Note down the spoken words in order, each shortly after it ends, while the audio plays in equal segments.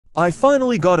I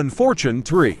finally got in Fortune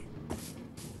 3.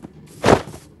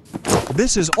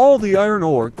 This is all the iron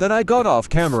ore that I got off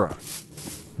camera,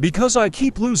 because I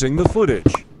keep losing the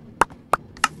footage.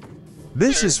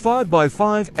 This is 5 by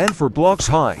 5 and 4 blocks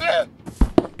high,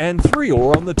 and 3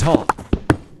 ore on the top.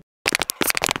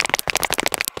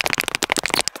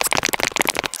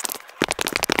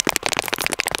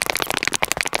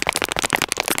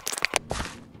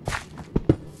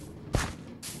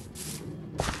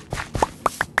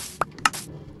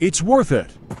 It's worth it.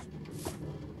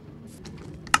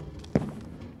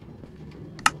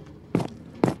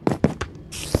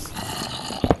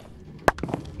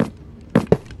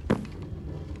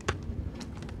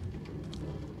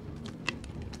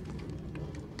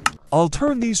 I'll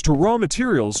turn these to raw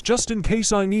materials just in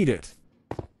case I need it.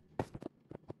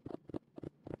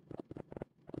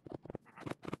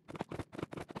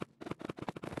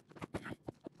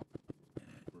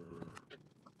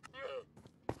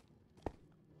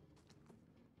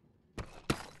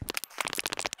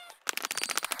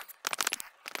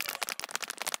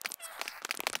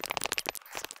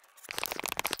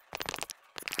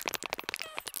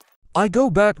 I go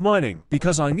back mining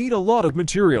because I need a lot of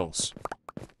materials.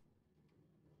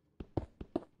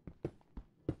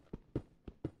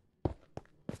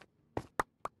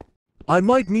 I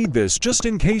might need this just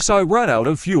in case I run out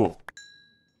of fuel.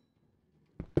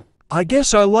 I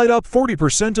guess I light up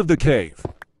 40% of the cave,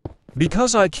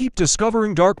 because I keep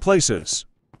discovering dark places.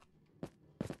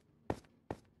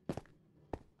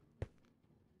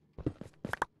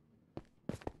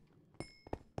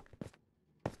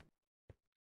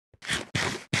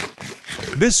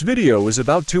 This video is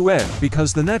about to end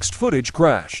because the next footage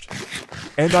crashed,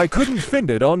 and I couldn't find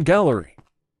it on gallery.